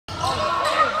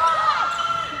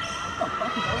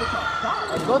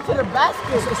Go to the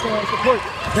basket. It's the court.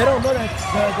 They don't know that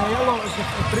the yellow is the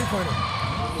three-pointer.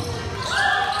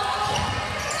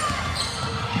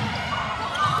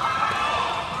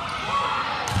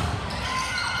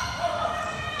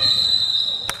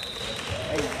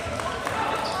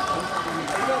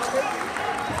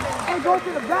 Hey, go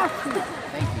to the basket.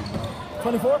 Thank you, bro.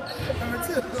 24?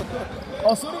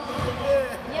 Oh, shooting?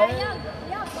 Yeah,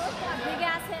 y'all both got big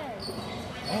ass heads.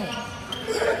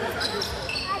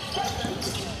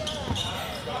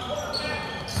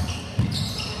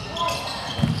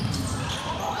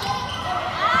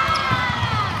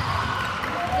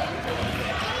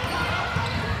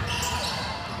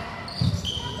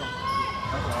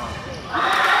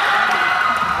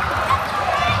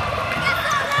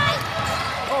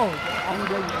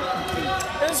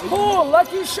 It's cool,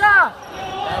 lucky shot.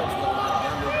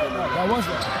 That was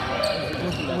it.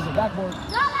 It was a backboard.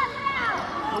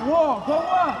 Go on, go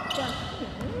on.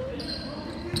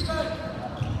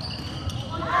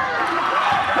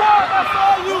 That's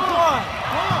all you got.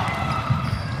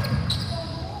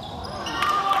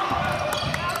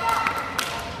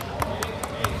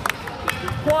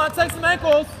 Come on, take some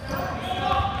ankles.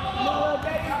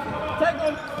 Take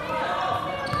them.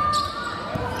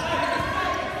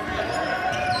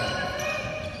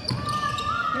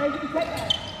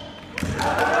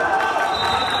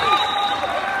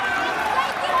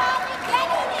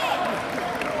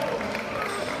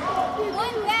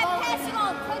 One bad pass, you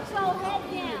gonna put your head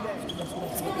down.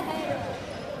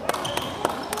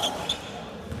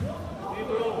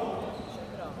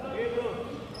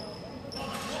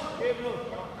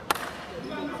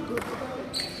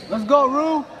 Let's go,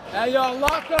 Rue. Hey, y'all,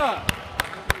 lock up.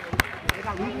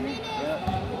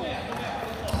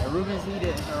 Yeah, Ruben's heated.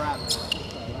 It's a wrap.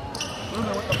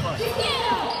 Ruben, what the fuck?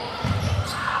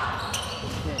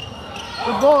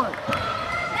 Good board.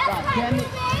 God damn it.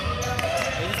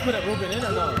 They just put a Ruben in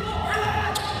or no?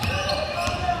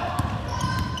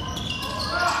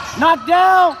 Knock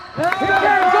down. He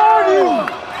can't guard you.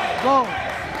 Go.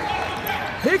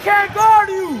 He can't guard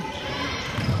you.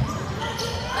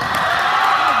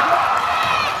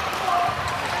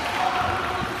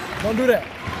 Don't do that.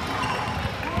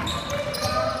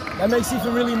 That makes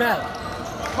Ethan really mad.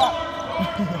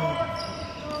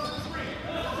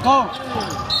 Go.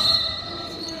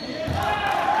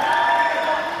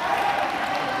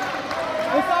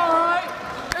 It's all right.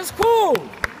 It's cool.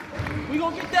 We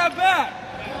gonna get that back.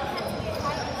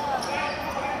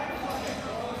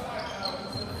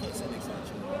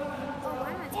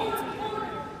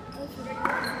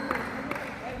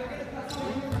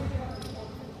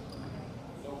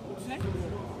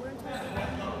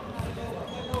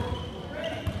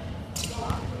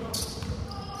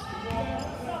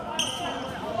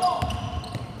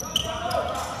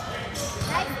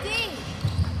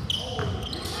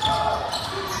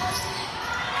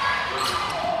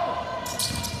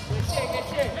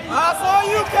 That's all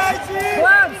you, KG.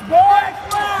 Claps, boy.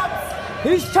 Claps.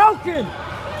 He's choking.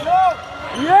 Yo.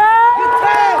 Yeah.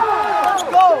 Let's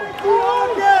go.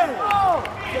 Okay.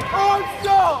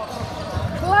 Armstrong.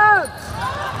 Claps.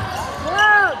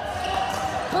 Claps.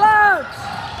 Claps.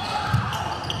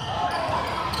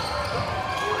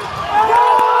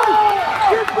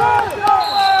 Get back.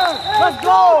 Let's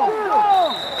go.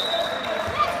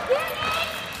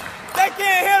 They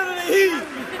can't handle the heat.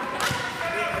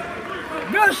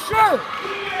 Good shit.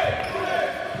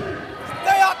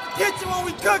 Stay out the kitchen when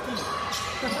we cooking.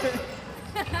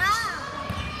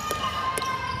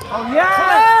 Oh yeah.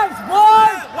 Claps,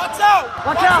 boy. Watch out.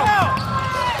 Watch out.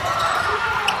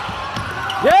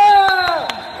 Yeah.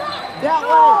 That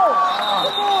way.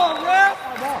 Come on, man.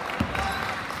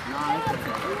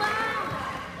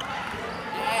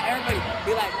 Everybody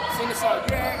be like, sing the song.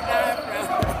 You're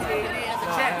not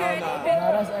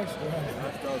Nah, that's extra.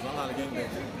 I'm not a game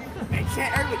banger.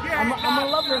 I'm a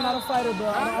lover, not a fighter, bro.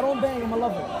 I don't bang. I'm a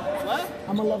lover. What?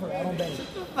 I'm a lover. I don't bang.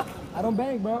 I don't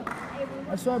bang, bro.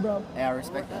 I swear, bro. Hey, I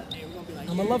respect that.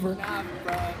 I'm a lover.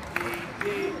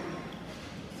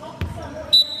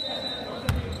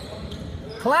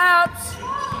 Claps.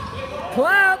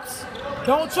 Claps.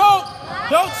 Don't choke.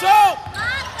 Don't choke.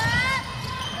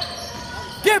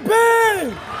 Get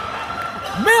big.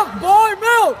 Milk, boy,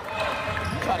 milk.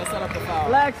 Try to set up the foul.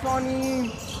 Relax on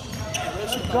him.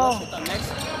 Go.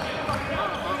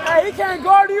 Hey, he can't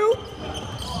guard you.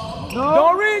 No.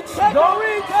 Don't reach. Take Don't him.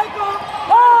 reach. Take him.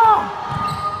 Oh.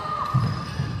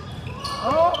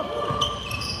 Oh.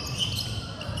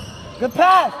 Good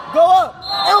pass. Go up.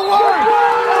 And one.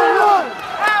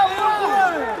 And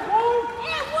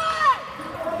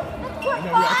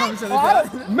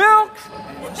one. Milk.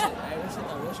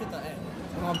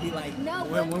 We're gonna be like No,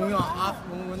 when we we're on off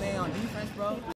when they on defense, bro.